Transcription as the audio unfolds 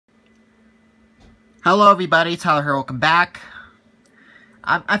Hello everybody, Tyler here, welcome back.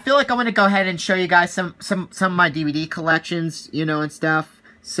 I feel like I want to go ahead and show you guys some of my DVD collections, you know, and stuff.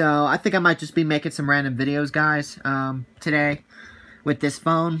 So, I think I might just be making some random videos, guys, today with this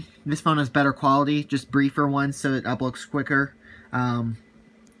phone. This phone has better quality, just briefer ones, so it uploads quicker.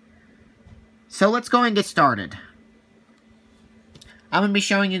 So, let's go and get started. I'm going to be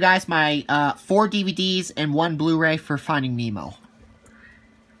showing you guys my 4 DVDs and 1 Blu-ray for Finding Nemo.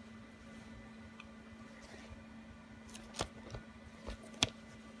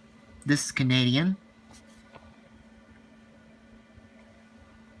 This is Canadian.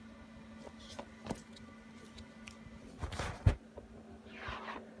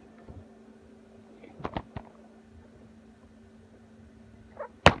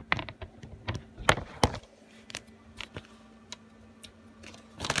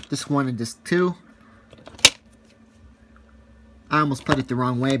 Disc 1 and Disc 2. I almost put it the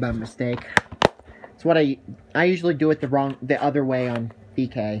wrong way by mistake. It's what I usually do it the other way on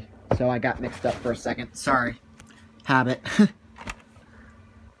VK. So I got mixed up for a second. Sorry. Habit.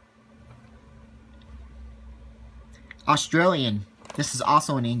 Australian. This is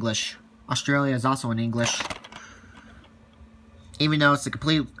also in English. Australia is also in English. Even though it's the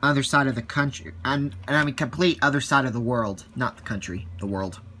complete other side of the country. And I mean complete other side of the world. Not the country. The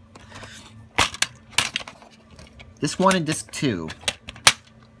world. This one in Disc 2.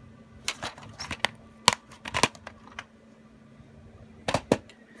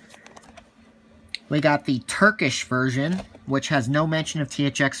 We got the Turkish version, which has no mention of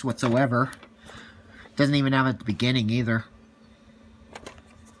THX whatsoever. Doesn't even have it at the beginning either.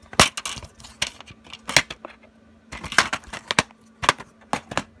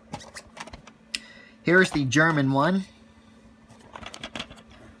 Here's the German one.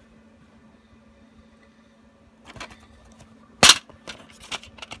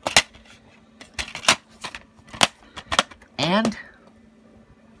 And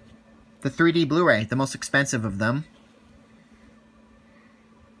the 3D Blu-ray, the most expensive of them.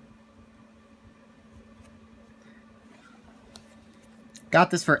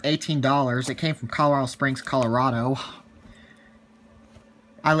 Got this for $18. It came from Colorado Springs, Colorado.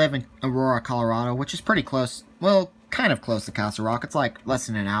 I live in Aurora, Colorado, which is pretty close. Well, kind of close to Castle Rock. It's like less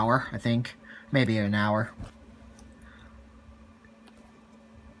than an hour, I think. Maybe an hour.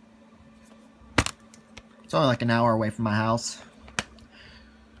 It's only like an hour away from my house.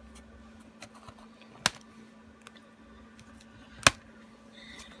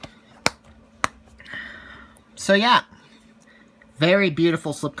 So yeah, very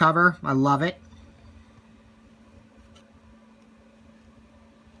beautiful slipcover. I love it.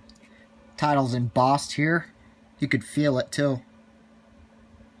 Title's embossed here. You could feel it too.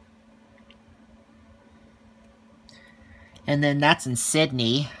 And then that's in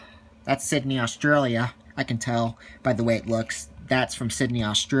Sydney. That's Sydney, Australia. I can tell by the way it looks. That's from Sydney,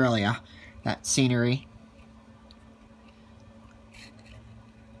 Australia. That scenery.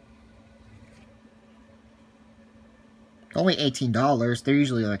 Only $18. They're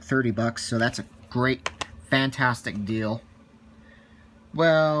usually like 30 bucks, so that's a great, fantastic deal.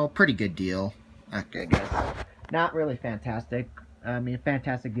 Well, pretty good deal. Okay, guys. Not really fantastic. I mean, a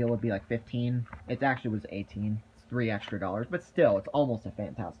fantastic deal would be like 15. It actually was 18. It's $3 extra, but still, it's almost a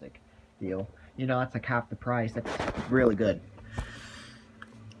fantastic deal. You know, that's like half the price. That's really good.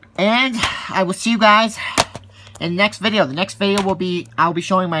 And I will see you guys in the next video. The next video will be, I'll be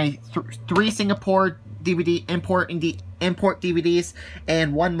showing my 3 Singapore DVD import DVDs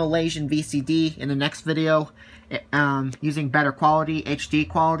and 1 Malaysian VCD in the next video, using better quality, HD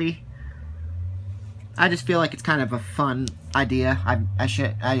quality. I just feel like it's kind of a fun idea.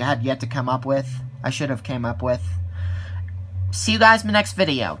 I had yet to come up with. I should have came up with. See you guys in the next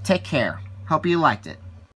video. Take care. Hope you liked it.